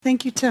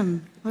Thank you,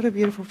 Tim. What a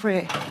beautiful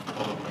prayer.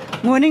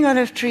 Morning,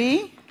 Olive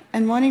Tree,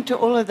 and morning to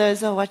all of those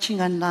who are watching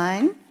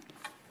online.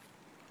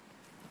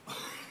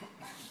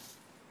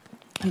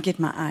 Let me get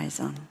my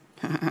eyes on.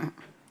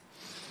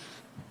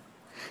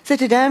 So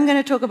today I'm going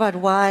to talk about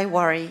why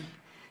worry.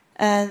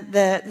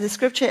 The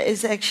scripture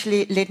is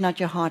actually, let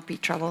not your heart be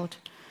troubled.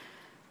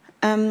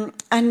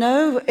 I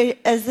know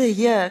as the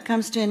year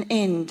comes to an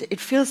end, it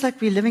feels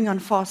like we're living on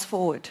fast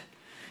forward.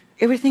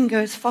 Everything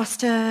goes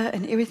faster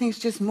and everything's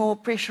just more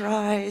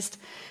pressurized.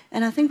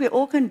 And I think we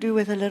all can do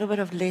with a little bit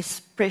of less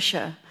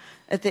pressure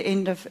at the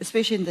end of,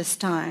 especially in this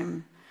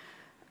time.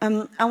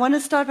 I want to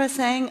start by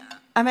saying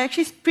I'm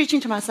actually preaching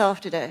to myself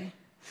today.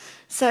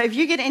 So if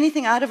you get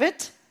anything out of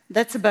it,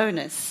 that's a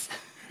bonus.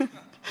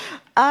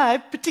 I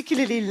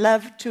particularly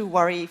love to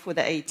worry for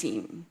the A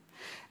team.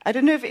 I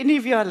don't know if any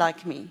of you are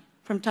like me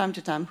from time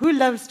to time. Who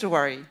loves to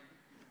worry?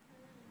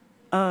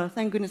 Oh,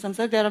 thank goodness. I'm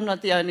so glad I'm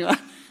not the only one.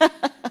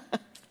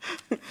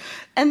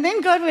 And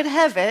then God would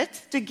have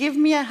it to give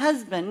me a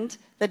husband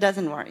that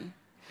doesn't worry.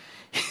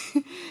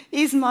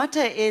 His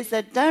motto is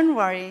that don't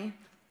worry,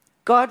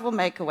 God will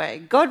make a way,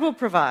 God will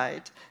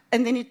provide.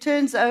 And then he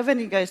turns over and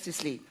he goes to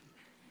sleep.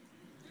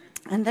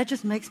 And that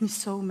just makes me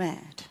so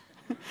mad.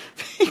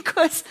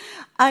 Because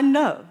I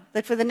know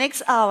that for the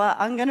next hour,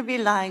 I'm going to be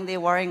lying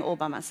there worrying all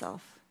by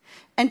myself.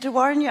 And to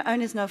worry on your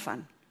own is no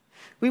fun.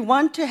 We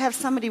want to have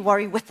somebody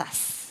worry with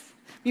us.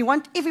 We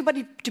want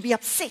everybody to be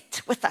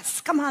upset with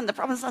us. Come on, the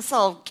problems are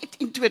solved. Get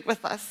into it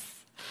with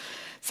us.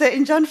 So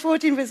in John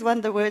 14, verse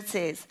 1, the word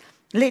says,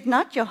 let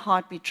not your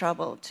heart be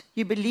troubled.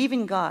 You believe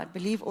in God,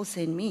 believe also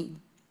in me.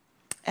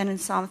 And in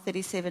Psalm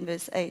 37,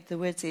 verse 8, the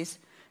word says,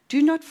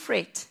 do not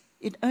fret,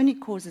 it only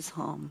causes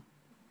harm.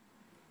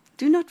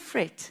 Do not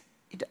fret,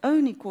 it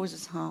only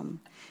causes harm.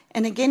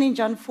 And again in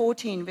John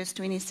 14, verse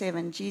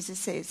 27, Jesus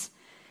says,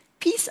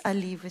 peace I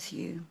leave with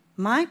you,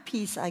 my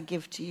peace I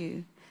give to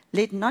you.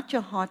 Let not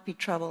your heart be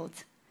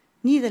troubled,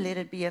 neither let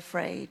it be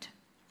afraid.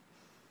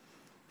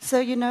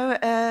 So,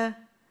 I'm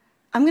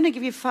going to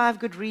give you 5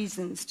 good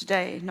reasons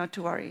today not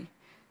to worry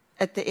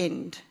at the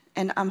end.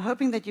 And I'm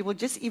hoping that you will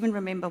just even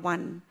remember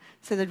one,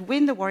 so that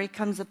when the worry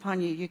comes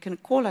upon you, you can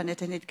call on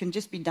it and it can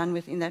just be done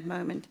with in that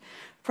moment.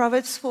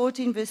 Proverbs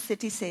 14, verse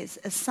 30 says,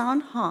 a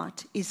sound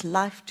heart is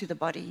life to the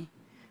body.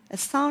 A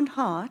sound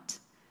heart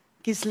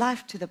gives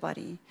life to the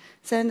body.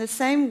 So in the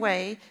same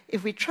way,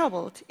 if we're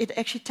troubled, it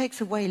actually takes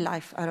away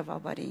life out of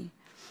our body.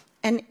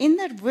 And in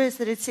that verse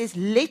that it says,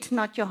 let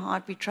not your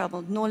heart be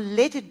troubled, nor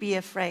let it be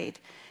afraid,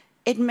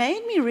 it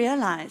made me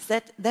realize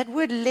that that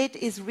word let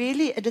is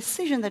really a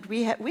decision that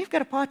we've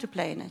got a part to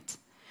play in it.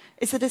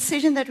 It's a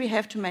decision that we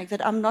have to make,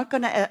 that I'm not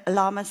going to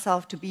allow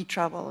myself to be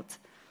troubled.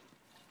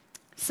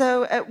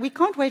 So we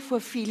can't wait for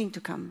a feeling to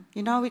come.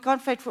 We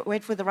can't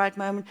wait for the right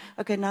moment.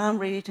 Okay, now I'm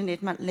ready to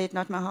let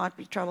not my heart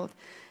be troubled.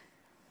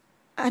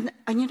 And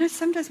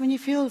sometimes when you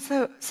feel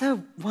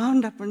so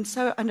wound up and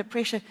so under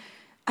pressure,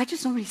 I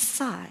just normally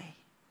sigh.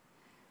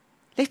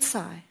 Let's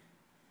sigh.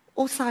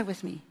 All sigh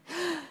with me.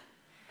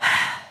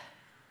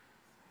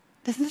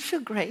 Doesn't it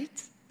feel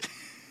great?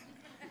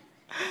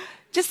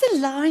 Just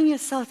allowing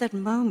yourself that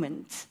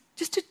moment,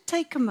 just to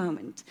take a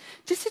moment,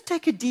 just to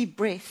take a deep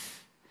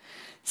breath.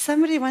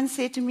 Somebody once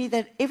said to me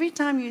that every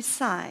time you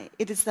sigh,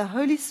 it is the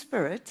Holy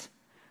Spirit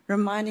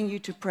reminding you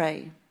to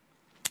pray.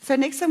 So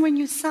next time when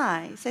you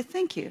sigh, say,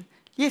 thank you.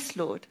 Yes,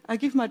 Lord, I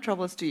give my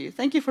troubles to you.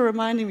 Thank you for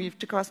reminding me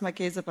to cast my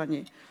cares upon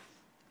you.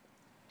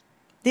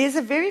 There's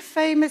a very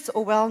famous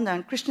or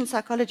well-known Christian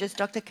psychologist,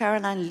 Dr.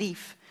 Caroline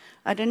Leaf.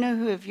 I don't know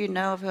who of you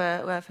know of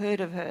her or have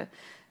heard of her.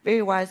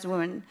 Very wise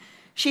woman.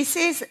 She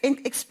says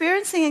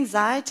experiencing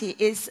anxiety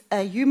is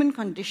a human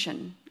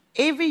condition.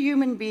 Every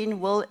human being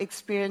will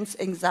experience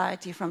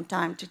anxiety from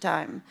time to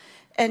time.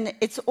 And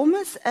it's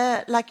almost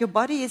like your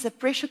body is a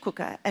pressure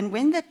cooker. And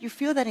when you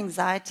feel that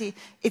anxiety,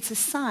 it's a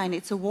sign,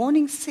 it's a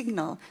warning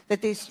signal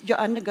that you're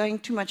undergoing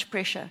too much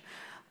pressure.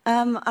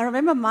 I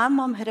remember my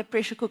mom had a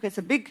pressure cooker. It's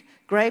a big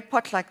grey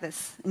pot like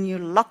this, and you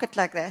lock it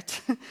like that.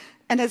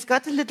 And it's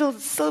got a little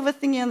silver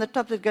thingy on the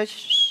top that goes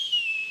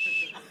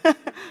shh.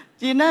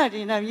 Do you know?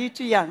 You're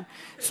too young.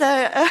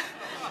 So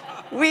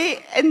we,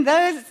 in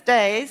those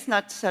days,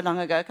 not so long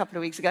ago, a couple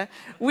of weeks ago,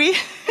 you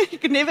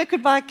never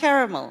could buy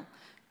caramel.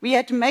 We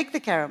had to make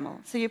the caramel.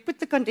 So you put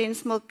the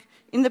condensed milk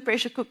in the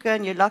pressure cooker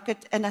and you lock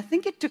it. And I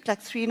think it took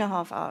like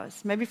 3.5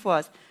 hours, maybe 4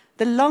 hours.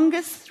 The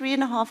longest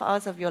 3.5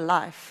 hours of your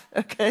life,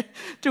 okay,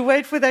 to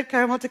wait for that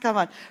caramel to come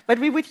out. But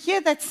we would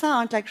hear that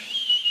sound like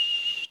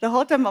shh, the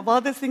whole time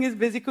while this thing is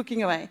busy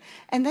cooking away.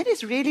 And that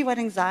is really what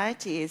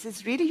anxiety is.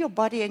 It's really your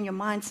body and your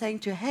mind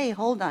saying to you, hey,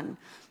 hold on.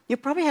 You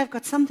probably have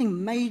got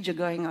something major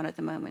going on at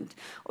the moment.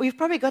 Or you've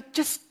probably got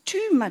just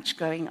too much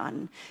going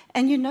on.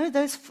 And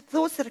those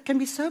thoughts that can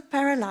be so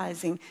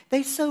paralyzing,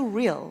 they're so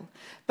real.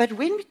 But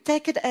when we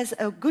take it as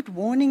a good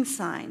warning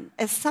sign,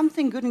 as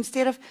something good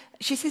instead of,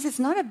 she says it's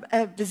not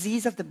a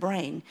disease of the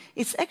brain.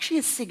 It's actually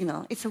a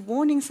signal. It's a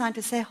warning sign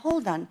to say,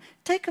 hold on,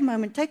 take a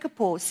moment, take a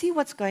pause, see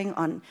what's going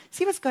on.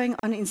 See what's going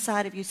on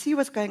inside of you. See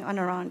what's going on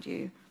around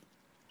you.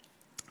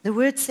 The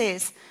word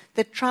says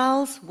that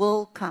trials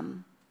will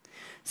come.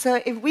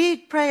 So if we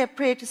pray a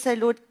prayer to say,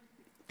 Lord,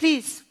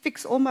 please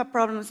fix all my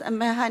problems and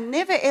may I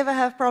never ever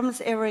have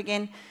problems ever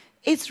again,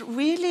 it's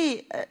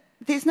really,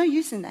 there's no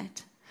use in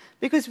that.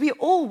 Because we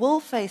all will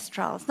face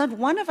trials. Not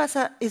one of us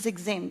is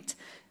exempt.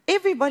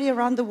 Everybody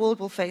around the world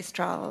will face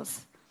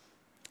trials.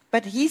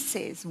 But he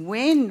says,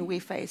 when we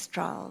face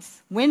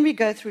trials, when we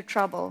go through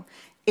trouble,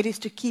 it is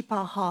to keep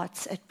our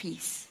hearts at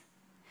peace.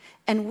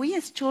 And we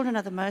as children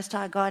of the Most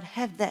High God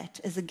have that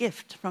as a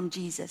gift from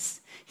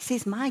Jesus. He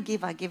says, my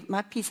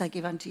peace I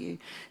give unto you.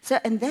 So,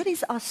 and that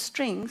is our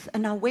strength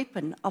and our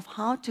weapon of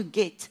how to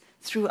get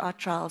through our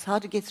trials, how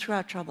to get through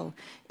our trouble,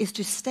 is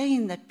to stay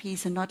in that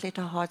peace and not let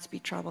our hearts be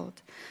troubled.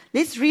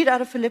 Let's read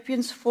out of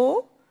Philippians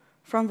 4,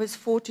 from verse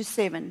 4 to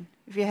 7.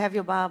 If you have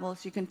your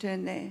Bibles, you can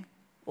turn there,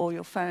 or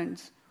your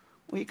phones,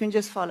 or you can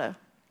just follow.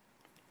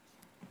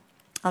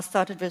 I'll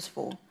start at verse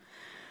 4.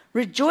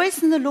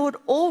 Rejoice in the Lord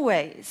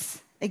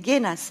always.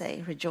 Again I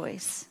say,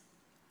 rejoice.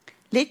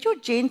 Let your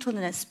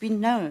gentleness be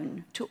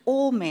known to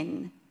all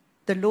men.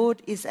 The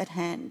Lord is at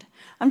hand.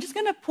 I'm just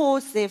going to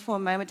pause there for a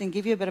moment and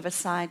give you a bit of a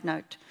side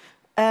note.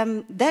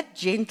 That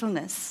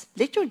gentleness,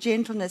 let your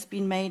gentleness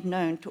be made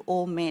known to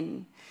all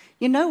men.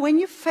 You know, when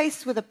you're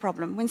faced with a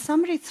problem, when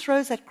somebody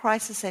throws that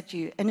crisis at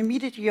you and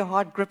immediately your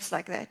heart grips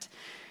like that,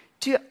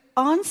 to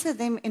answer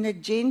them in a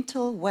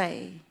gentle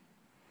way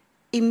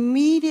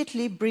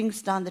immediately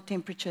brings down the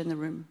temperature in the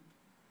room.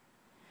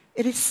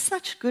 It is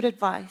such good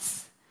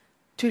advice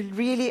to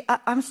really,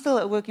 I'm still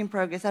a work in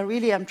progress. I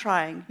really am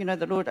trying,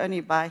 the Lord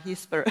only by His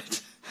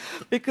Spirit.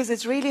 Because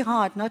it's really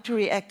hard not to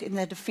react in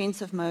that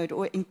defensive mode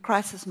or in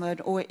crisis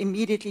mode or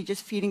immediately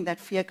just feeling that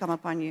fear come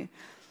upon you.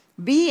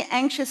 Be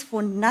anxious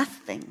for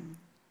nothing.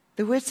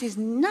 The word says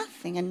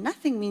nothing, and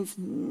nothing means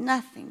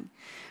nothing.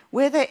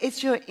 Whether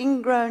it's your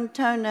ingrown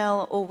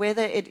toenail or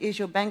whether it is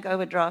your bank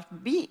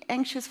overdraft, be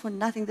anxious for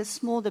nothing, the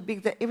small, the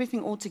big,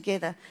 everything all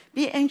together.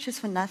 Be anxious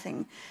for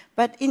nothing.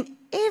 But in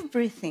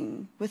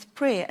everything, with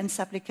prayer and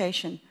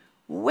supplication,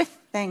 with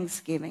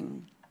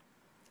thanksgiving,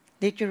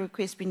 let your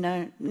request be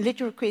known. Let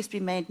your request be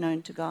made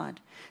known to God.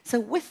 So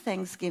with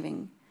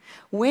thanksgiving,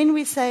 when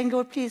we're saying,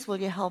 Lord, please, will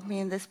you help me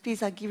in this?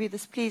 Please, I give you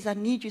this. Please, I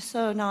need you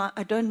so now.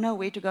 I don't know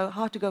where to go,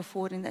 how to go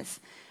forward in this.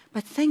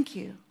 But thank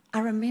you. I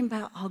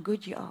remember how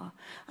good you are.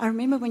 I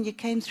remember when you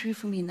came through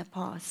for me in the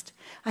past.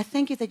 I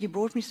thank you that you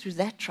brought me through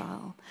that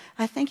trial.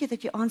 I thank you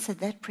that you answered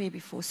that prayer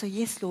before. So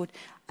yes, Lord,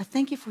 I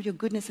thank you for your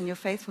goodness and your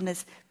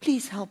faithfulness.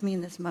 Please help me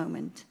in this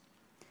moment.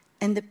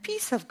 And the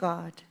peace of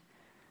God,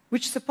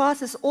 which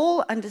surpasses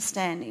all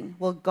understanding,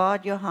 will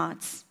guard your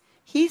hearts.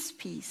 His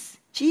peace.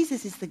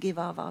 Jesus is the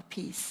giver of our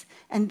peace.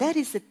 And that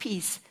is the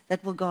peace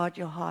that will guard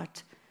your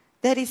heart.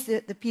 That is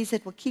the peace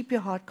that will keep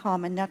your heart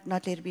calm and not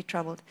let it be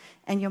troubled.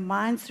 And your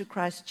mind through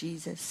Christ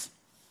Jesus.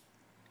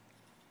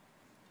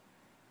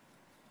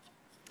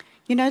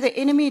 You know, the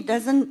enemy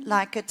doesn't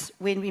like it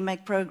when we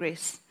make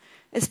progress.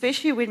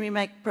 Especially when we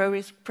make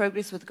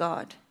progress with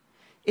God.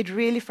 It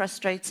really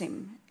frustrates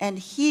him. And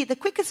the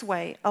quickest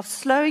way of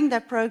slowing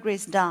that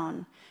progress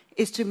down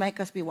is to make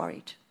us be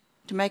worried.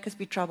 To make us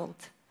be troubled.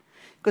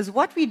 Because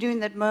what we do in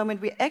that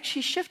moment, we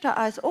actually shift our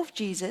eyes off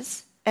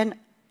Jesus and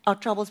our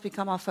troubles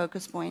become our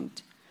focus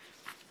point.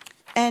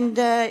 And,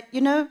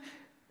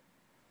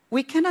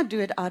 we cannot do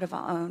it out of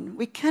our own.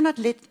 We cannot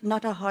let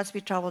not our hearts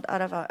be troubled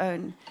out of our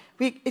own.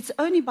 It's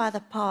only by the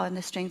power and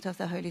the strength of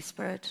the Holy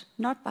Spirit,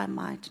 not by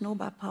might, nor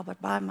by power,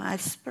 but by my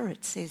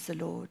Spirit, says the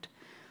Lord.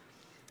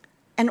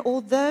 And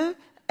although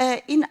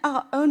in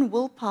our own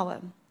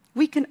willpower,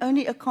 we can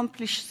only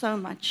accomplish so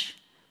much,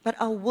 but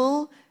our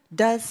will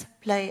does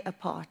play a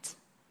part.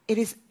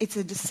 It's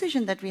a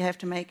decision that we have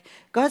to make.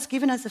 God's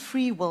given us a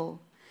free will.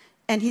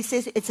 And he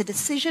says it's a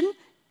decision,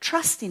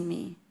 trust in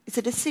me. It's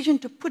a decision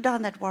to put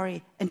down that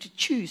worry and to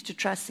choose to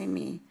trust in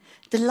me.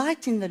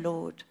 Delight in the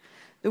Lord.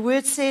 The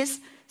word says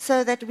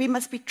so that we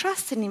must be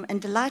trusting in him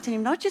and delight in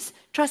him. Not just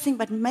trusting,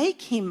 but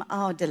make him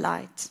our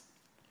delight.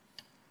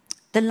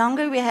 The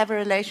longer we have a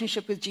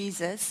relationship with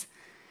Jesus,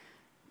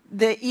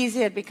 the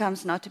easier it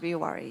becomes not to be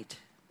worried.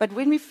 But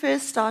when we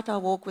first start our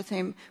walk with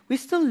him, we're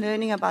still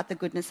learning about the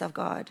goodness of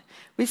God.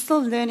 We're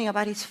still learning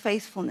about his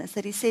faithfulness,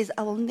 that he says,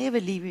 I will never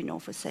leave you nor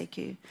forsake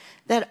you,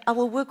 that I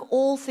will work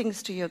all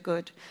things to your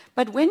good.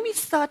 But when we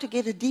start to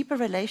get a deeper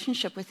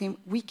relationship with him,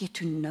 we get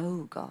to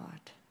know God.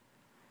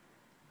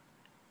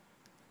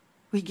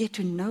 We get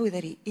to know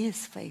that he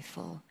is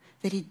faithful,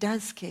 that he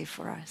does care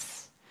for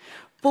us.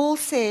 Paul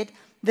said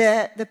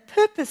the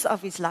purpose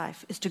of his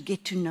life is to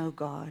get to know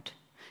God.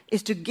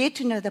 Is to get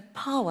to know the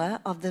power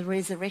of the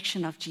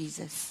resurrection of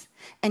Jesus.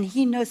 And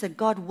he knows that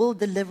God will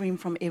deliver him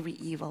from every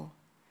evil.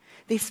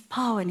 There's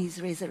power in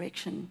his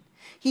resurrection.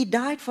 He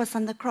died for us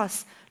on the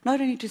cross,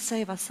 not only to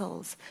save our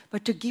souls,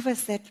 but to give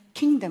us that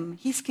kingdom,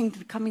 his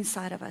kingdom to come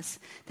inside of us.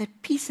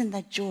 That peace and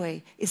that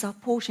joy is our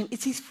portion.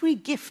 It's his free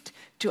gift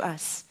to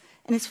us.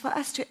 And it's for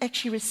us to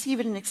actually receive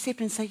it and accept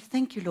it and say,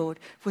 thank you, Lord,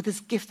 for this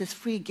gift, this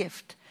free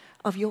gift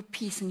of your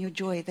peace and your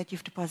joy that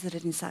you've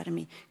deposited inside of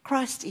me.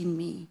 Christ in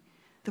me.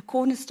 The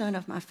cornerstone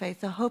of my faith,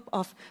 the hope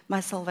of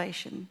my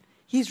salvation.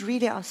 He's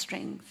really our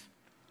strength.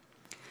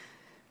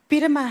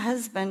 Peter, my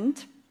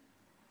husband,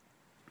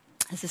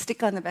 There's a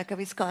sticker on the back of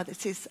his car that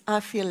says,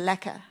 I feel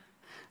lacquer.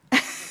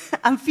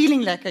 I'm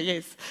feeling lacquer,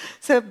 yes.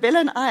 So Bella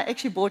and I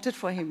actually bought it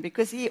for him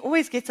because he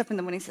always gets up in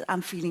the morning and says,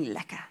 I'm feeling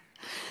lacquer.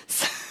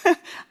 So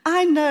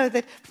I know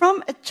that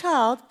from a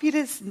child,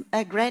 Peter's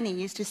granny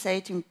used to say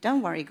to him,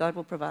 don't worry, God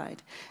will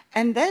provide.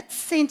 And that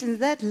sentence,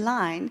 that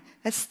line,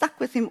 has stuck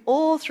with him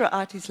all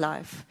throughout his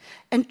life.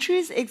 And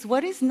truth is,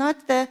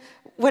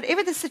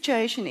 whatever the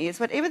situation is,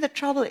 whatever the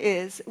trouble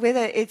is,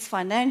 whether it's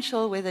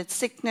financial, whether it's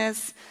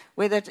sickness,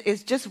 whether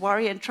it's just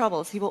worry and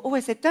troubles, he will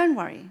always say, don't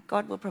worry,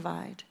 God will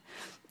provide.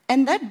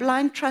 And that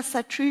blind trust,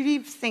 I truly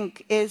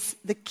think, is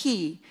the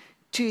key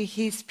to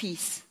his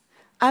peace.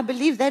 I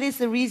believe that is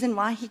the reason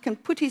why he can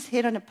put his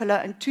head on a pillow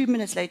and 2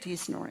 minutes later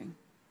he's snoring.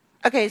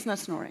 Okay, he's not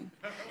snoring.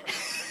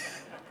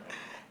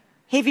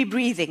 Heavy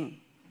breathing.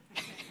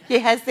 He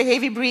has the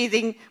heavy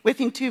breathing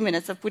within 2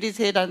 minutes of put his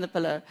head on the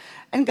pillow.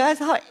 And guys,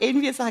 how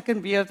envious I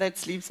can be of that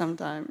sleep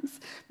sometimes.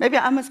 Maybe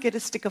I must get a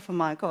sticker for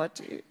my car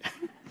too.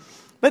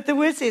 But the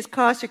word says,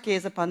 cast your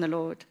cares upon the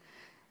Lord.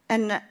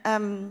 And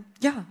and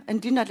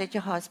do not let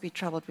your hearts be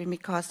troubled when we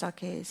cast our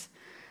cares.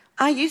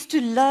 I used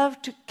to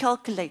love to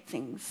calculate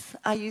things.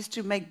 I used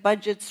to make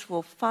budgets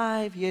for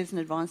 5 years in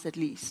advance at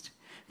least,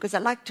 because I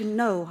like to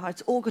know how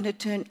it's all going to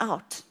turn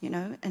out,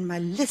 and my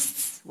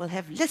lists will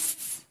have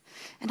lists.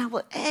 And I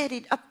will add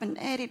it up, and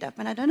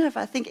I don't know if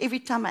I think every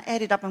time I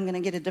add it up, I'm going to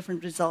get a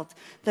different result.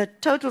 The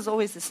total's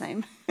always the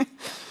same.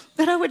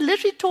 But I would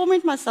literally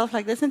torment myself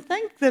like this, and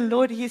thank the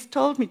Lord he's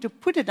told me to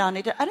put it down.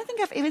 I don't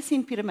think I've ever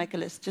seen Peter make a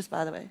list, just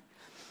by the way.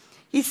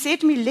 He said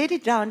to me, let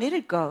it down, let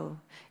it go.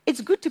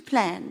 It's good to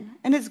plan,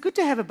 and it's good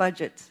to have a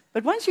budget.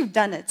 But once you've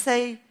done it,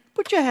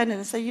 put your hand in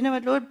and say, you know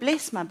what, Lord,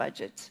 bless my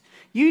budget.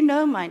 You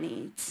know my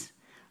needs.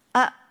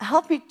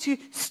 Help me to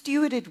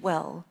steward it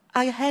well.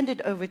 I hand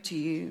it over to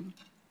you.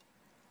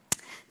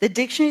 The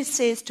dictionary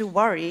says to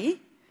worry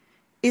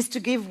is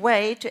to give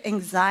way to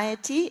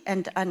anxiety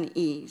and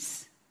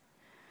unease,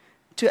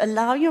 to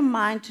allow your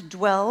mind to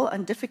dwell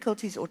on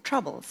difficulties or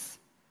troubles,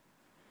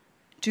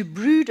 to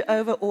brood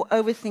over or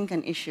overthink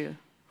an issue.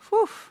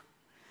 Whew.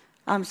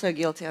 I'm so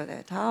guilty of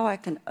that. How I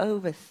can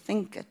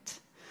overthink it.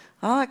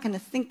 How I can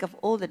think of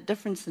all the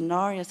different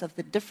scenarios of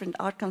the different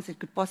outcomes it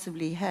could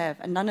possibly have,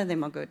 and none of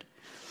them are good.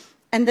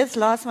 And this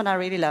last one I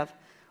really love.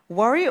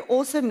 Worry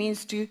also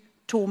means to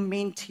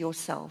torment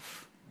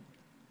yourself.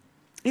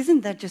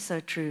 Isn't that just so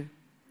true?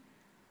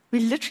 We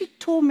literally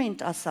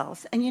torment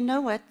ourselves. And you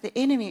know what? The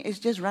enemy is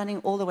just running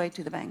all the way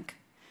to the bank,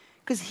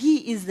 because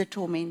he is the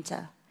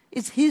tormentor.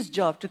 It's his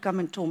job to come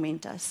and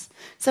torment us.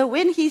 So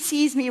when he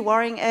sees me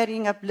worrying,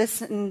 adding up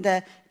lists,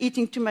 and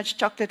eating too much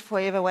chocolate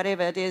forever,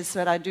 whatever it is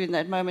that I do in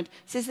that moment,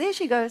 he says, there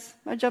she goes,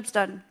 my job's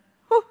done.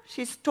 Whew,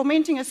 she's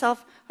tormenting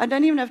herself. I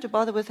don't even have to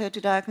bother with her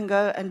today. I can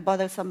go and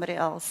bother somebody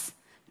else.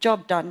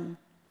 Job done.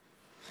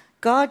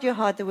 Guard your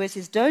heart, the word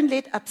says, don't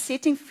let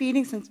upsetting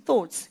feelings and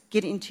thoughts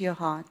get into your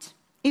heart.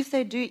 If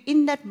they do,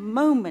 in that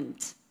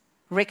moment,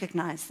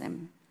 recognize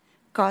them.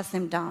 Cast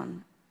them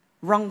down.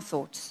 Wrong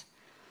thoughts.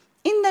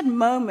 In that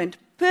moment,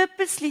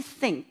 purposely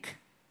think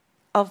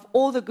of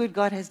all the good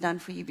God has done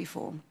for you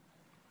before.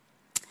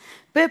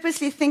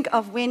 Purposely think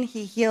of when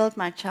he healed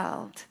my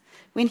child,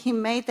 when he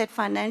made that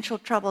financial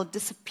trouble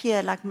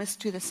disappear like mist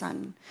to the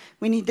sun,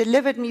 when he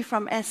delivered me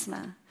from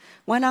asthma,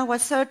 when I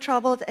was so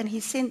troubled and he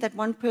sent that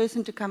one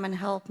person to come and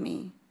help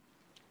me.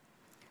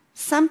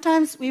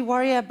 Sometimes we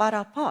worry about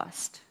our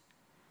past,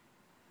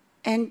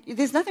 and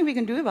there's nothing we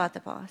can do about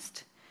the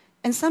past.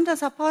 And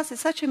sometimes our past is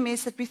such a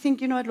mess that we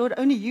think, you know what, Lord,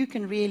 only you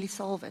can really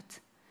solve it.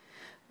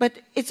 But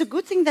it's a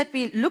good thing that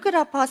we look at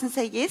our past and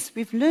say, yes,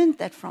 we've learned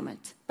that from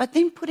it. But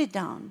then put it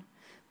down.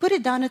 Put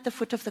it down at the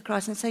foot of the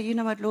cross and say, you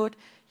know what, Lord,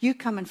 you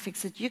come and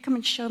fix it. You come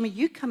and show me.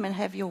 You come and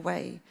have your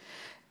way.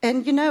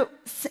 And,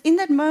 in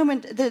that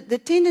moment, the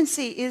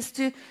tendency is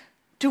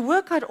to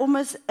work out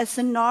almost a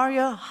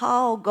scenario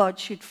how God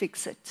should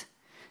fix it.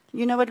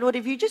 You know what, Lord,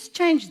 if you just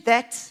change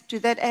that to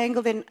that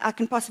angle, then I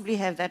can possibly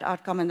have that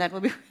outcome, and that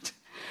will be good.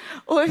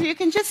 Or if you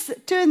can just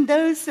turn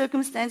those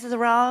circumstances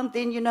around,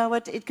 then you know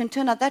what, it can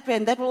turn out that way,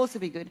 and that will also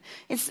be good.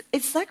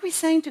 It's like we're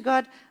saying to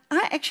God,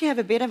 I actually have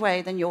a better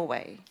way than your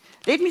way.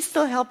 Let me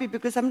still help you,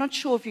 because I'm not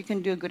sure if you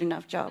can do a good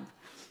enough job.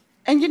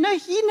 And he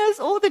knows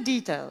all the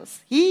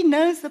details. He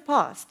knows the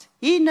past.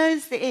 He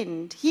knows the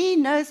end. He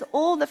knows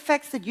all the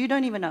facts that you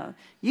don't even know.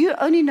 You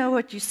only know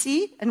what you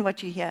see and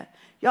what you hear.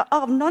 Your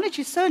knowledge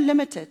is so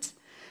limited.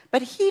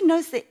 But he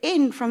knows the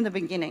end from the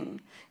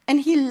beginning. And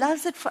he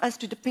loves it for us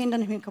to depend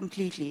on him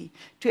completely,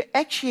 to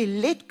actually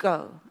let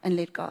go and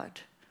let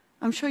God.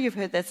 I'm sure you've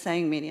heard that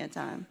saying many a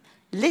time.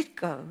 Let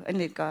go and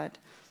let God.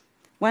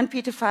 1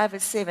 Peter 5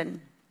 verse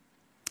 7.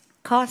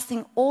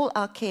 Casting all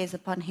our cares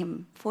upon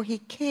him, for he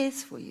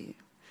cares for you.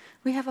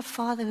 We have a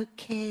Father who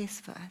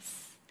cares for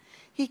us.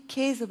 He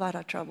cares about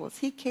our troubles.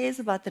 He cares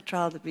about the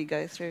trial that we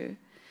go through.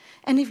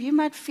 And if you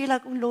might feel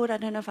like, oh, Lord, I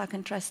don't know if I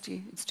can trust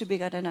you. It's too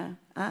big, I don't know.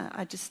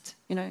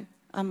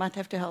 I might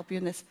have to help you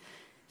in this.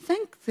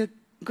 Thank the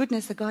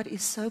goodness that God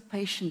is so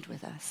patient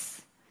with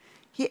us.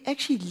 He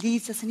actually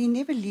leads us, and he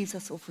never leaves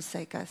us or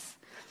forsakes us.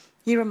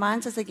 He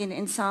reminds us again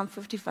in Psalm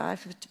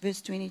 55,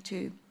 verse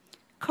 22,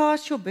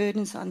 cast your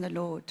burdens on the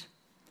Lord.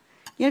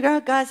 You know,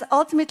 guys,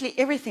 ultimately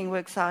everything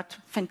works out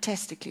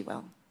fantastically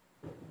well.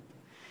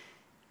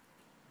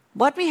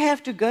 What we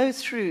have to go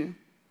through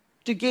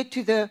to get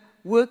to the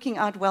working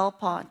out well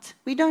part,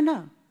 we don't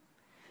know.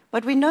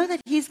 But we know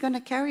that He's going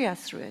to carry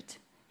us through it.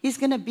 He's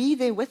going to be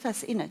there with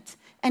us in it.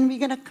 And we're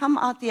going to come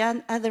out the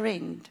other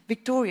end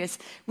victorious.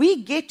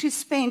 We get to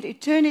spend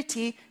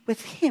eternity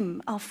with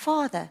Him, our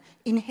Father,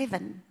 in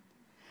heaven.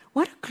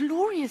 What a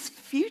glorious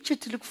future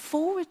to look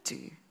forward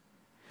to.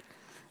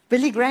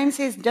 Billy Graham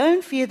says,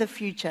 don't fear the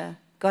future.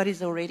 God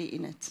is already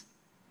in it.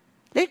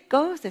 Let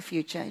go of the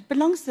future. It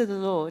belongs to the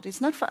Lord.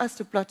 It's not for us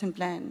to plot and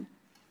plan.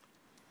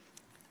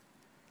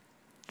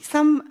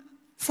 Some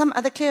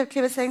other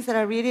clever sayings that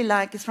I really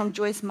like is from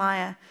Joyce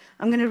Meyer.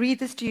 I'm going to read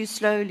this to you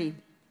slowly.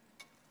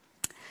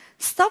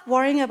 Stop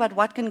worrying about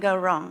what can go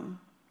wrong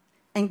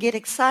and get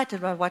excited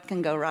about what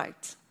can go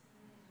right.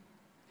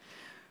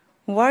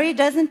 Worry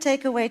doesn't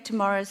take away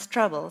tomorrow's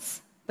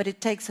troubles, but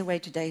it takes away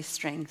today's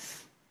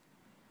strength.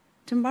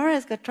 Tomorrow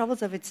has got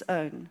troubles of its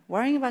own.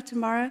 Worrying about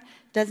tomorrow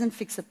doesn't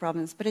fix the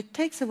problems, but it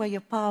takes away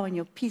your power and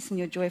your peace and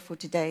your joy for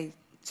today,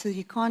 so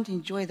you can't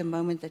enjoy the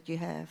moment that you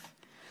have.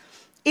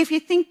 If you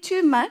think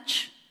too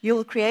much,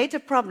 you'll create a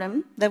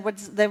problem that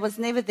was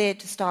never there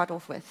to start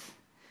off with.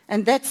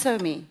 And that's so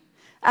me.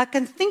 I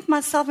can think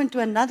myself into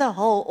another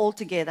hole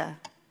altogether.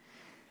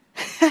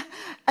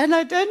 And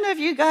I don't know if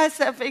you guys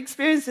have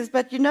experienced this,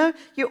 but you know,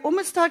 you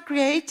almost start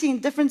creating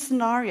different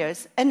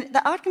scenarios. And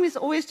the outcome is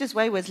always just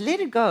way worse. Let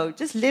it go.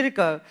 Just let it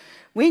go.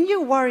 When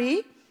you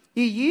worry,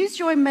 you use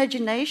your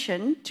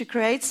imagination to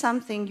create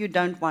something you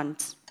don't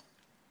want.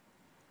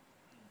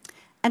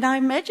 And our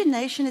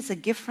imagination is a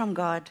gift from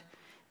God.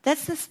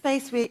 That's the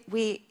space where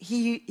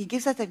he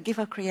gives us a gift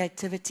of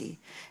creativity.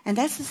 And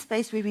that's the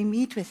space where we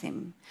meet with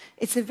Him.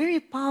 It's a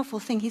very powerful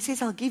thing. He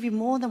says, I'll give you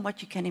more than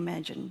what you can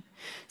imagine.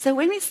 So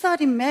when we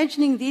start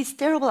imagining these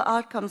terrible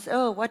outcomes,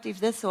 oh, what if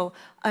this, or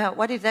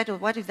what if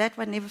that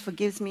one never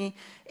forgives me,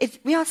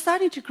 we are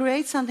starting to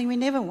create something we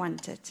never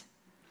wanted.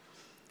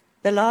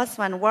 The last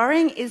one,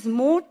 worrying is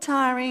more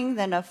tiring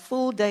than a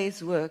full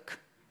day's work.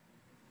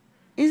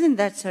 Isn't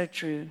that so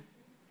true?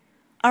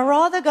 I'd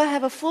rather go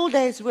have a full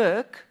day's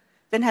work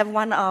than have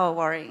 1 hour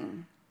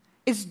worrying.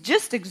 It's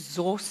just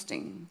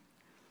exhausting.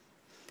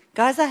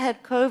 Guys, I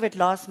had COVID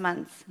last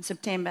month, in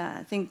September.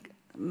 I think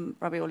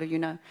probably all of you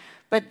know.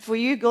 But for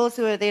you girls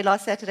who were there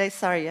last Saturday,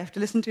 sorry, you have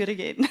to listen to it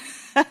again.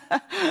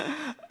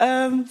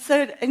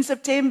 So in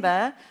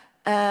September,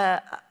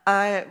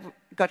 I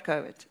got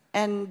COVID.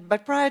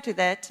 But prior to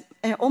that,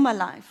 all my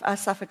life, I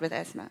suffered with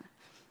asthma.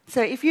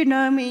 So if you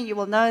know me, you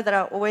will know that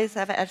I always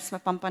have an asthma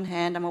pump on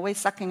hand. I'm always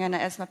sucking on an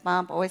asthma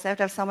pump. I always have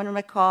to have someone in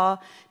my car.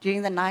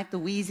 During the night, the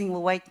wheezing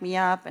will wake me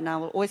up, and I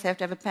will always have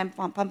to have a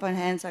pump on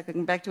hand so I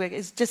can go back to work.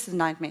 It's just a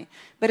nightmare.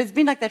 But it's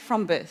been like that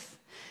from birth.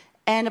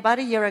 And about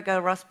a year ago,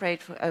 Ross prayed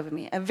over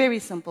me. A very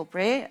simple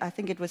prayer. I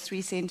think it was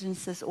 3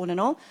 sentences all in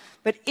all.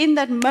 But in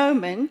that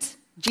moment,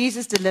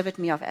 Jesus delivered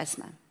me of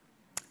asthma.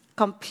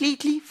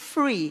 Completely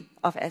free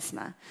of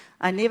asthma.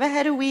 I never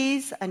had a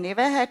wheeze. I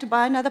never had to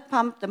buy another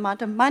pump. The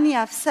amount of money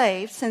I've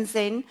saved since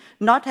then,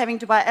 not having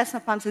to buy asthma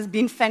pumps, has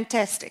been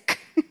fantastic.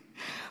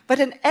 But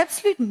an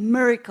absolute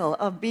miracle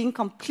of being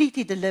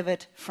completely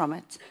delivered from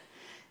it.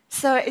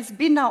 So it's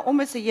been now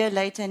almost a year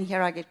later, and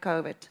here I get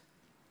COVID.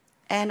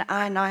 And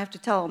I now have to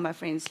tell all my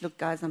friends, look,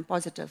 guys, I'm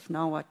positive.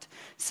 Now what?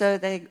 So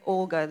they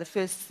all go. The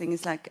first thing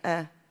is like,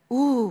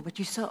 ooh, but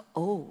you're so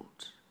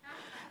old.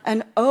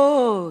 And,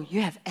 oh,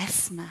 you have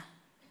asthma.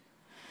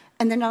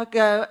 And then I'll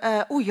go,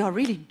 oh, you're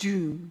really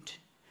doomed.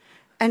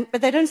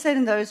 But they don't say it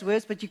in those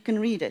words, but you can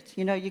read it.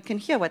 You know, you can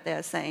hear what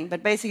they're saying.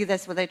 But basically,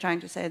 that's what they're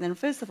trying to say. And then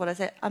first of all, I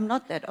say, I'm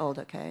not that old,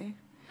 okay?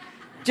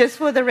 Just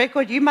for the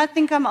record, you might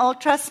think I'm old.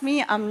 Trust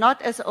me, I'm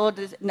not as old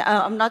as, no,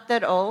 I'm not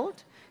that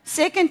old.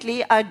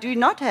 Secondly, I do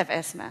not have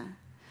asthma.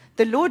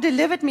 The Lord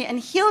delivered me and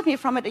healed me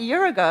from it a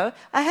year ago.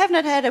 I have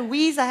not had a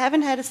wheeze. I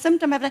haven't had a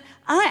symptom. I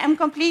am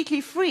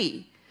completely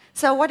free.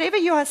 So whatever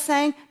you are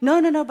saying,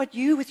 no, but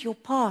you with your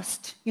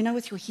past, you know,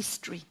 with your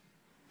history.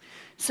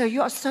 So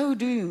you are so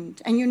doomed.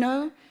 And you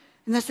know,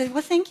 and they say,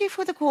 well, thank you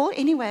for the call.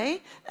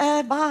 Anyway,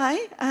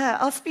 bye.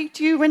 I'll speak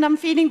to you when I'm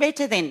feeling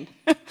better then.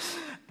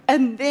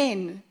 And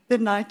then the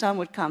nighttime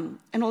would come.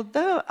 And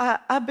although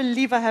I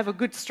believe I have a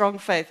good, strong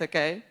faith,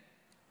 okay,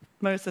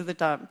 most of the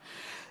time,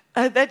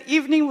 that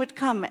evening would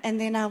come, and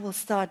then I will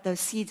start, those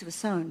seeds were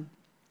sown.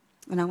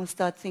 And I will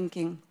start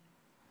thinking,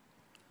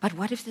 but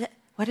what if the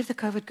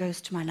COVID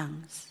goes to my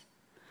lungs?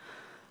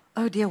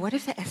 Oh dear, what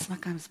if the asthma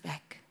comes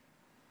back?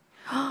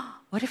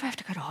 What if I have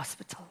to go to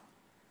hospital?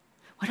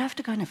 What if I have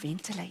to go on a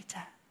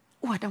ventilator?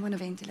 Oh, I don't want a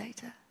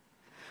ventilator.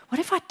 What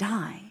if I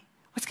die?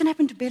 What's going to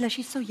happen to Bella?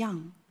 She's so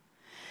young.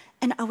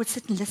 And I would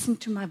sit and listen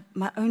to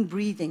my own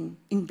breathing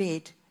in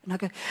bed. And I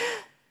go,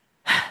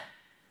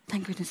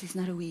 thank goodness there's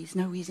not a wheeze,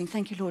 no wheezing.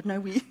 Thank you, Lord, no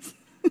wheeze.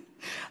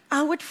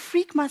 I would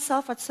freak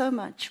myself out so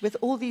much with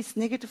all these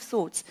negative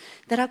thoughts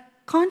that I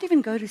can't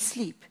even go to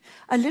sleep.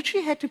 I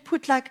literally had to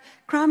put like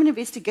crime and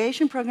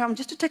investigation program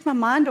just to take my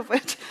mind off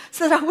it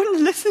so that I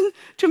wouldn't listen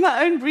to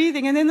my own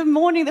breathing. And in the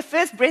morning, the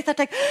first breath I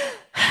take,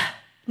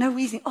 no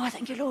wheezing. Oh,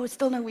 thank you, Lord,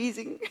 still no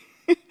wheezing.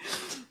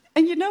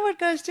 And you know what,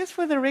 guys, just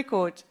for the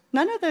record,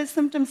 none of those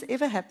symptoms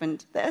ever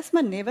happened. The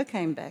asthma never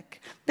came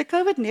back. The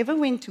COVID never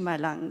went to my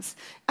lungs.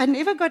 I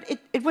never got it.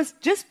 It was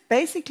just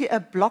basically a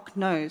blocked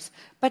nose.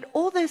 But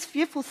all those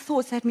fearful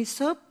thoughts had me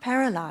so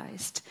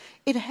paralyzed.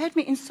 It had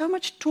me in so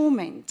much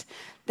torment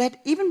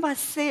that even by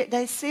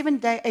day 7,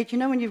 day 8, you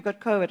know when you've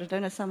got COVID, I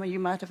don't know, some of you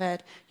might have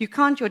had, you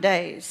count your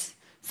days.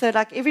 So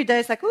like every day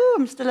it's like, oh,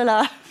 I'm still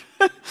alive.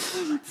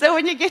 So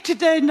when you get to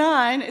day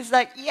 9, it's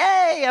like,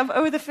 yay, I'm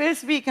over the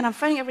first week and I'm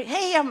finding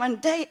hey, I'm on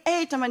day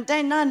 8, I'm on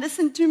day 9,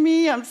 listen to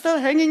me, I'm still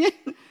hanging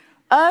in.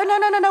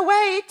 Oh, no,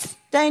 wait,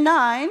 day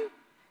 9,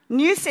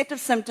 new set of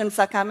symptoms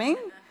are coming.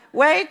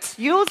 Wait,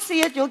 you'll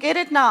see it, you'll get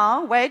it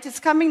now. Wait, it's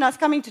coming now, it's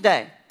coming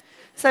today.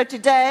 So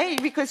today,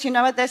 because you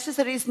know what, that's just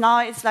what it is now,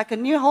 it's like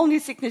a whole new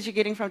sickness you're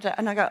getting from today.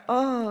 And I go,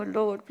 oh,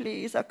 Lord,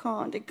 please, I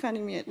can't, they're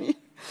cutting at me.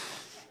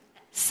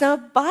 So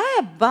by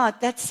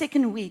about that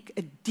second week,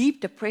 a deep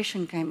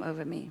depression came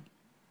over me.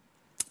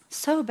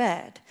 So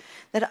bad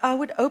that I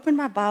would open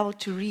my Bible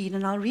to read,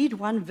 and I'll read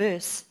one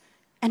verse,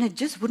 and it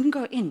just wouldn't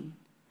go in.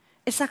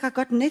 It's like I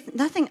got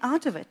nothing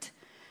out of it.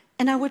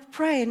 And I would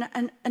pray,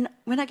 and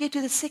when I get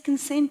to the second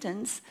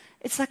sentence,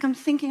 it's like I'm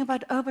thinking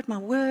about, oh, but my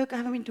work, I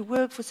haven't been to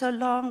work for so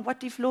long,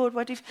 what if, Lord,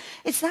 what if?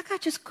 It's like I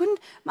just couldn't,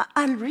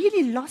 I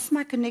really lost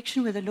my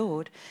connection with the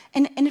Lord.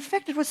 And in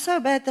fact, it was so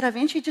bad that I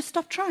eventually just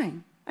stopped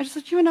trying. I just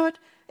thought, you know what,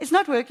 it's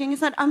not working,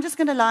 I'm just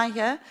going to lie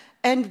here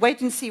and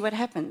wait and see what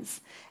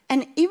happens.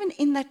 And even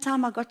in that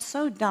time, I got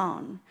so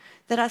down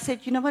that I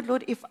said, you know what,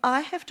 Lord, if I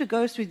have to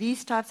go through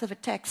these types of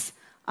attacks,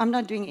 I'm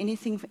not doing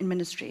anything in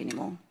ministry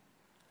anymore.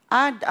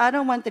 I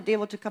don't want the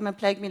devil to come and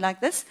plague me like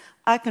this.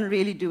 I can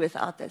really do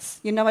without this.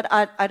 You know what?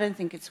 I don't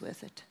think it's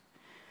worth it.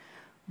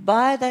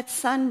 By that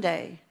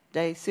Sunday,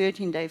 day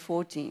 13, day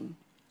 14,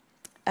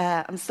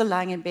 I'm still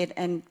lying in bed,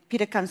 and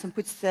Peter comes and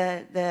puts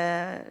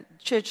the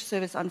church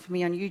service on for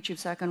me on YouTube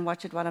so I can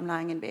watch it while I'm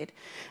lying in bed.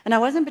 And I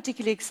wasn't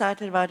particularly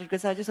excited about it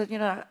because I just thought, you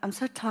know, I'm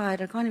so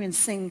tired, I can't even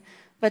sing,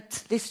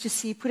 but let's just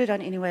see, put it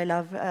on anyway,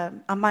 love.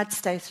 I might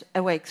stay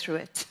awake through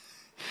it.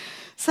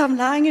 So I'm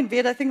lying in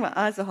bed, I think my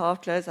eyes are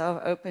half closed,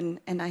 half open,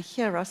 and I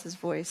hear Ross's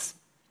voice.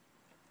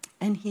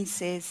 And he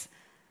says,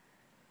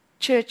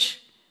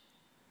 church,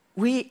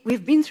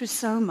 we've been through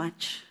so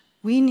much.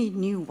 We need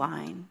new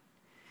wine.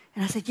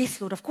 And I said, yes,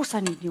 Lord, of course I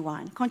need new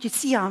wine. Can't you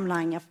see how I'm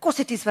lying here? Of course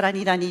it is what I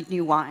need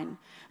new wine.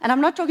 And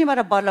I'm not talking about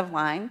a bottle of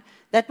wine.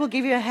 That will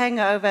give you a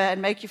hangover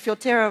and make you feel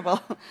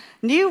terrible.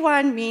 New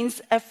wine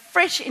means a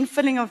fresh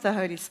infilling of the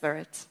Holy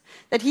Spirit.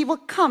 That he will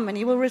come and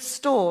he will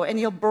restore and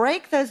he'll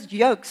break those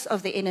yokes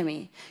of the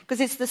enemy. Because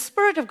it's the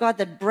Spirit of God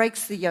that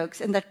breaks the yokes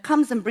and that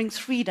comes and brings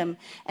freedom.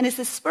 And it's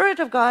the Spirit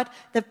of God,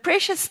 the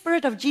precious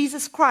Spirit of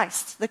Jesus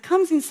Christ that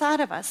comes inside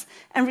of us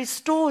and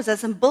restores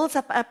us and builds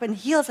up and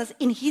heals us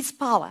in his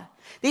power.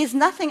 There's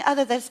nothing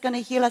other that's going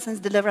to heal us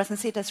and deliver us and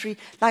set us free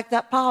like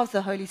that power of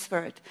the Holy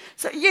Spirit.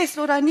 So, yes,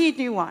 Lord, I need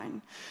new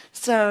wine.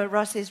 So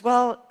Ross says,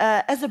 well,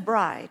 as a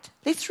bride,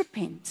 let's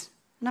repent.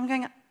 And I'm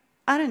going,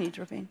 I don't need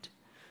to repent.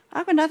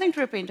 I've got nothing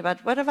to repent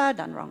about. What have I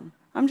done wrong?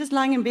 I'm just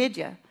lying in bed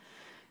here.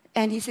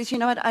 And he says, you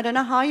know what, I don't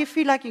know how you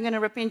feel like you're going to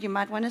repent. You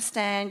might want to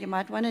stand. You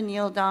might want to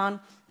kneel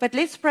down. But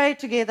let's pray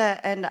together,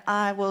 and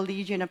I will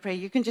lead you in a prayer.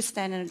 You can just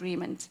stand in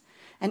agreement.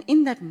 And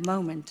in that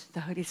moment,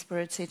 the Holy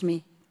Spirit said to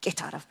me,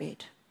 get out of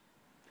bed.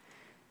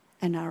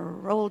 And I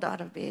rolled out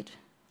of bed,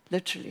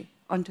 literally,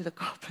 onto the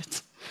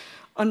carpet,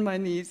 on my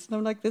knees. And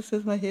I'm like this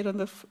with my head on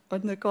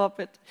the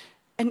carpet.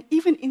 And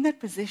even in that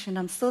position,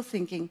 I'm still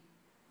thinking,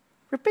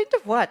 repent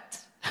of what?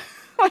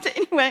 But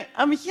anyway,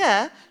 I'm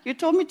here. You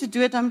told me to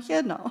do it. I'm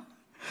here now.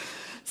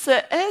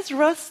 So as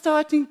Ross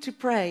starting to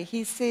pray,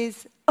 he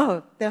says,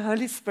 oh, the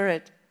Holy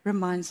Spirit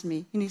reminds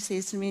me. And he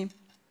says to me,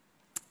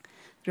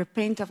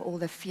 repent of all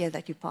the fear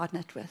that you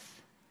partnered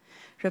with.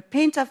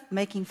 Repent of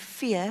making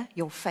fear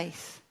your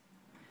faith.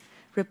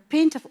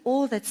 Repent of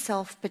all that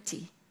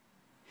self-pity.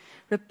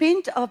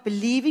 Repent of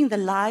believing the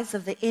lies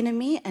of the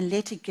enemy and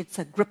let it get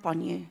a grip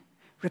on you.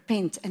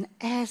 Repent. And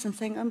as I'm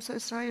saying, I'm so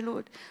sorry,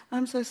 Lord.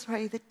 I'm so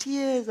sorry. The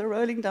tears are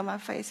rolling down my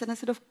face. And I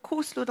said, of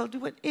course, Lord, I'll do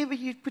whatever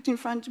you put in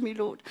front of me,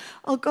 Lord.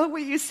 I'll go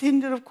where you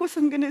send it. Of course,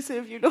 I'm going to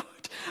serve you, Lord.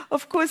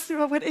 Of course,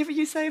 whatever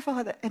you say,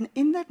 Father. And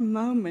in that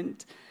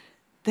moment,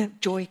 the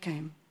joy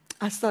came.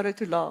 I started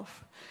to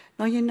laugh.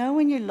 Now, you know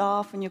when you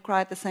laugh and you cry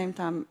at the same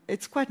time,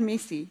 it's quite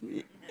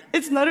messy.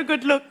 It's not a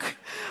good look.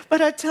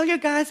 But I tell you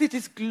guys, it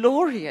is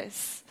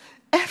glorious.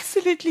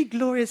 Absolutely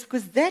glorious.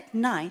 Because that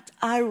night,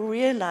 I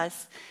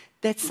realized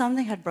that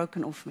something had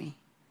broken off me.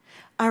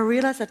 I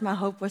realized that my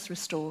hope was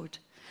restored.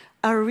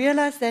 I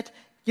realized that,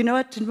 you know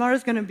what,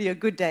 tomorrow's going to be a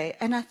good day.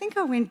 And I think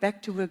I went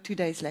back to work 2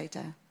 days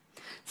later.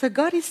 So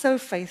God is so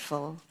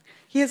faithful.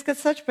 He has got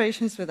such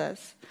patience with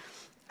us.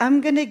 I'm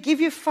going to give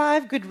you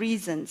 5 good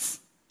reasons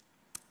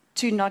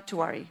not to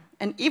worry.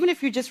 And even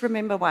if you just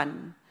remember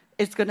one,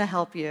 it's going to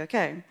help you,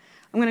 okay?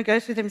 I'm going to go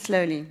through them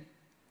slowly.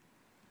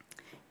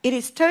 It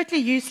is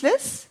totally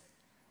useless,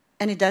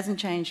 and it doesn't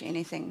change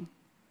anything.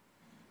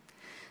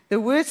 The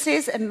word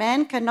says a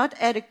man cannot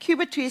add a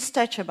cubit to his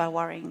stature by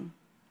worrying.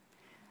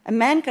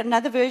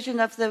 Another version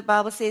of the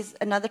Bible says,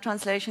 another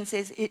translation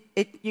says,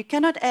 you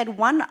cannot add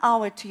 1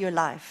 hour to your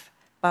life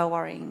by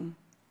worrying.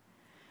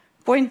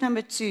 Point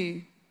number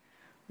 2,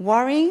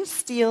 worrying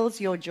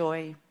steals your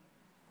joy.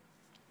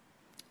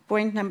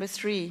 Point number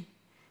 3,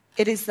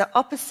 it is the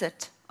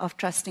opposite of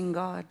trusting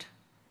God.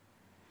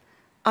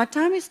 Our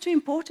time is too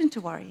important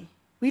to worry.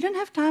 We don't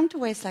have time to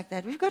waste like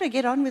that. We've got to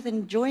get on with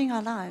enjoying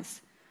our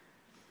lives.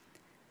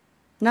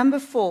 Number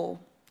 4,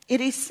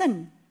 it is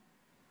sin.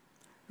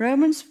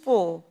 Romans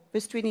 4,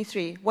 verse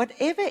 23,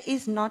 whatever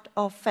is not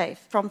of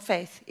faith, from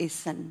faith, is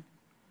sin.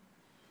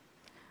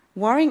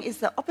 Worrying is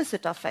the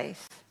opposite of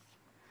faith.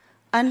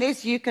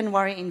 Unless you can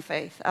worry in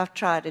faith. I've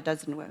tried, it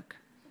doesn't work.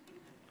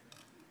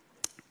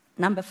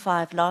 Number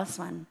 5, last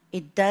one.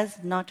 It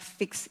does not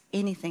fix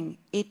anything.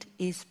 It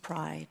is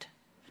pride.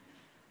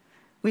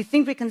 We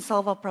think we can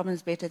solve our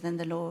problems better than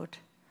the Lord.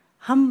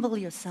 Humble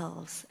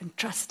yourselves and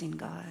trust in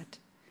God.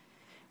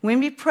 When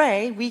we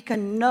pray, we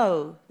can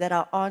know that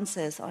our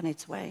answer is on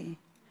its way.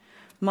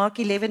 Mark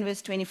 11,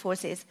 verse 24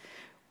 says,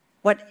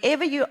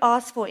 whatever you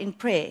ask for in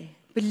prayer,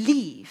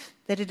 believe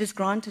that it is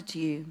granted to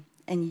you,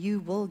 and you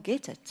will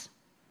get it.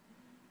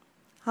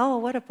 Oh,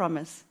 what a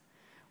promise.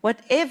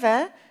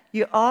 Whatever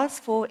you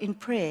ask for in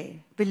prayer,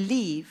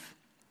 believe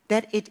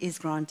that it is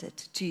granted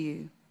to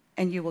you,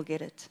 and you will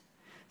get it.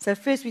 So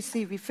first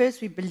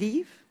we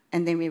believe,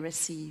 and then we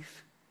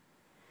receive.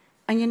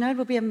 And you know, it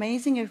will be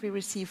amazing if we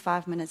receive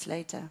 5 minutes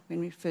later when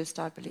we first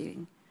start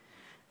believing.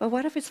 But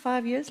what if it's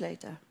 5 years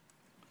later?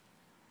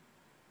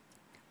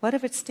 What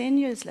if it's 10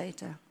 years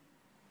later?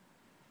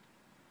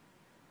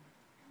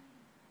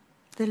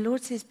 The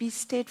Lord says, be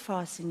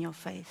steadfast in your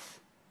faith.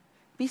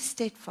 Be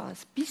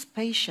steadfast. Be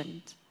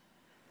patient.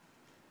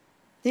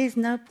 There's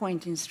no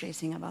point in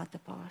stressing about the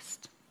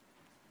past.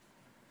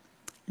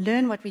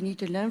 Learn what we need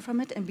to learn from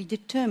it and be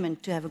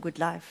determined to have a good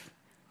life.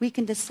 We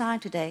can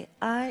decide today,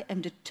 I am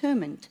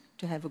determined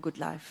to have a good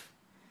life.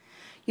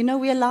 You know,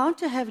 we're allowed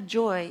to have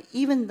joy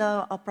even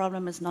though our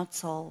problem is not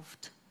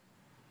solved.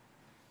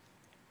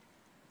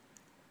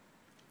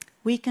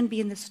 We can be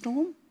in the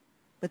storm,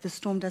 but the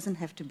storm doesn't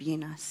have to be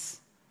in us.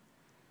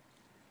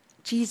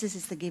 Jesus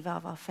is the giver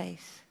of our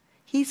faith.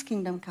 His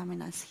kingdom come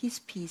in us, His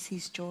peace,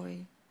 His joy.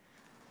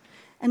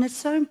 And it's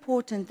so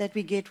important that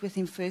we get with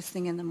Him first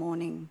thing in the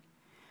morning.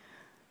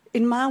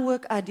 In my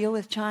work, I deal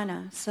with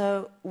China.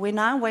 So when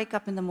I wake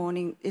up in the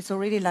morning, it's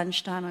already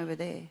lunchtime over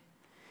there.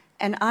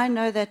 And I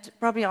know that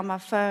probably on my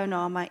phone or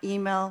on my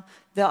email,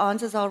 the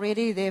answers are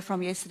already there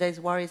from yesterday's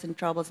worries and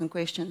troubles and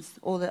questions,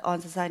 all the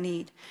answers I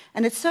need.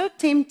 And it's so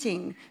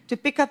tempting to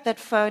pick up that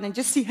phone and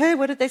just see, hey,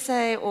 what did they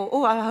say? Or,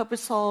 oh, I hope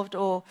it's solved.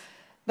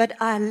 But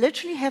I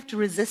literally have to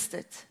resist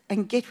it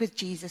and get with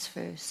Jesus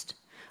first.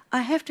 I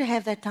have to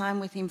have that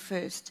time with Him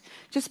first,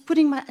 just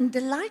and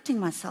delighting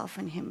myself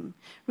in Him,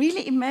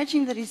 really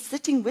imagining that He's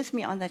sitting with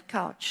me on that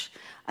couch.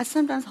 I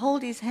sometimes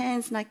hold His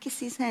hands and I kiss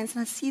His hands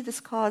and I see the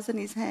scars on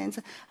His hands.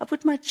 I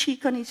put my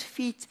cheek on His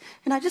feet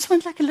and I just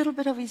want like a little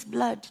bit of His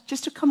blood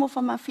just to come off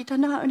on my feet. I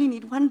know I only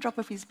need 1 drop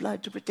of His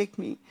blood to protect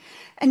me.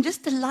 And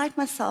just delight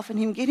myself in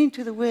Him, get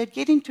into the Word,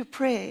 get into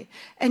prayer.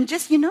 And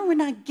just, you know,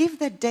 when I give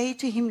that day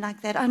to Him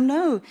like that, I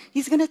know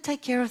He's going to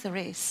take care of the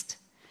rest.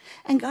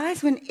 And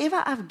guys,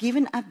 whenever I've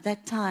given up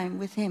that time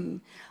with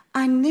Him,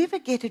 I never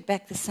get it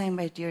back the same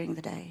way during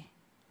the day.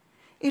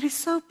 It is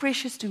so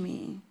precious to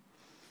me.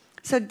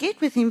 So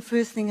get with Him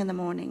first thing in the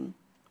morning.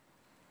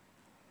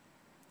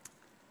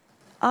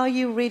 Are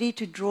you ready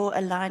to draw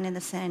a line in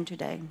the sand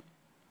today?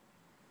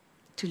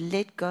 To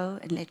let go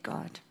and let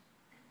God.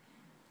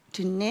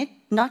 To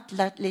not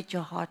let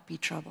your heart be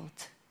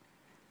troubled,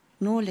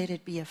 nor let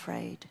it be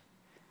afraid.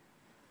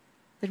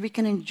 That we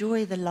can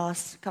enjoy the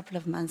last couple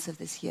of months of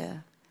this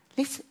year.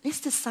 Let's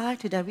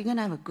decide today, we're going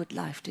to have a good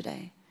life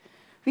today.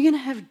 We're going to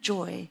have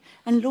joy.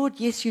 And Lord,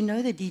 yes, you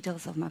know the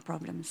details of my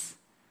problems.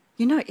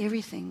 You know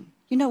everything.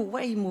 You know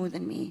way more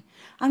than me.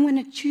 I'm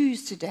going to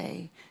choose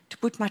today to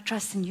put my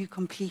trust in you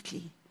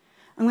completely.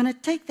 I'm going to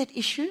take that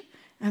issue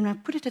and I'm going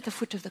to put it at the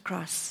foot of the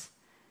cross.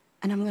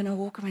 And I'm going to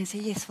walk away and say,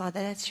 yes,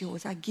 Father, that's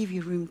yours. I give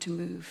you room to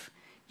move.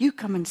 You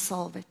come and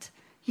solve it.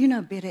 You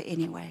know better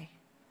anyway.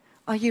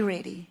 Are you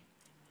ready?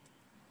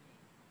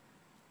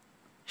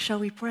 Shall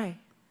we pray?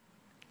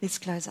 Let's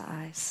close our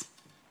eyes.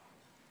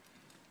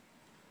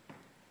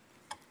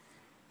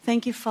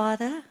 Thank you,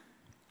 Father,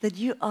 that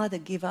you are the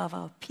giver of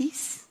our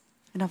peace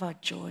and of our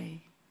joy.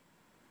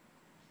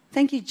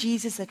 Thank you,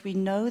 Jesus, that we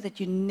know that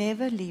you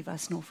never leave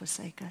us nor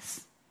forsake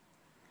us.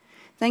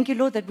 Thank you,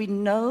 Lord, that we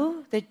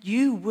know that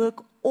you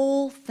work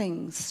all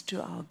things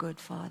to our good,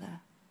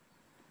 Father.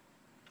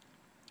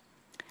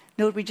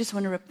 Lord, we just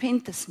want to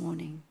repent this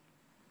morning.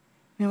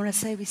 We want to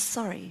say we're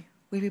sorry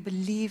where we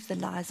believe the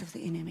lies of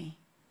the enemy.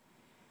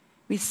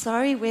 We're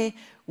sorry where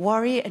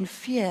worry and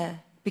fear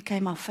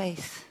became our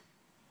faith.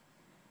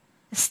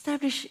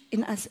 Establish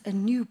in us a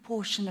new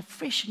portion, a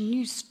fresh,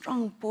 new,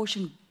 strong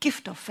portion,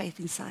 gift of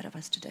faith inside of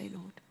us today,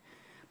 Lord.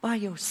 by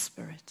your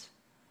Spirit.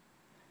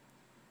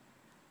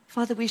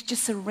 Father, we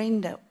just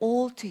surrender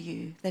all to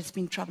you that's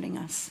been troubling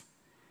us.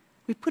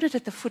 We put it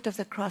at the foot of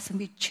the cross, and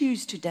we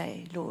choose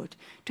today, Lord,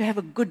 to have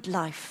a good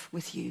life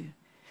with you.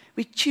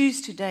 We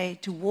choose today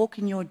to walk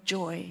in your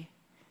joy.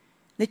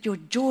 Let your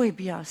joy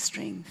be our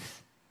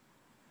strength.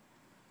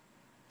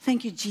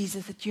 Thank you,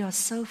 Jesus, that you are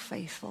so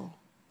faithful.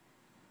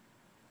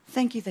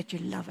 Thank you that you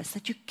love us,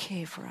 that you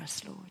care for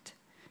us, Lord.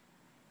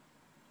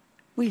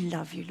 We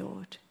love you,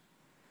 Lord.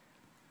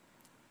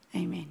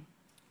 Amen.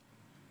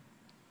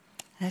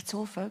 That's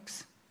all,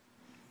 folks.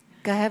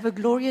 Go have a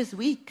glorious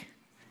week.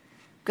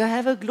 Go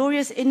have a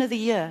glorious end of the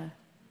year,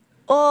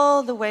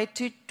 all the way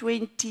to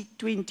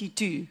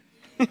 2022.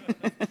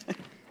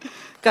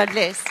 God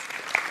bless.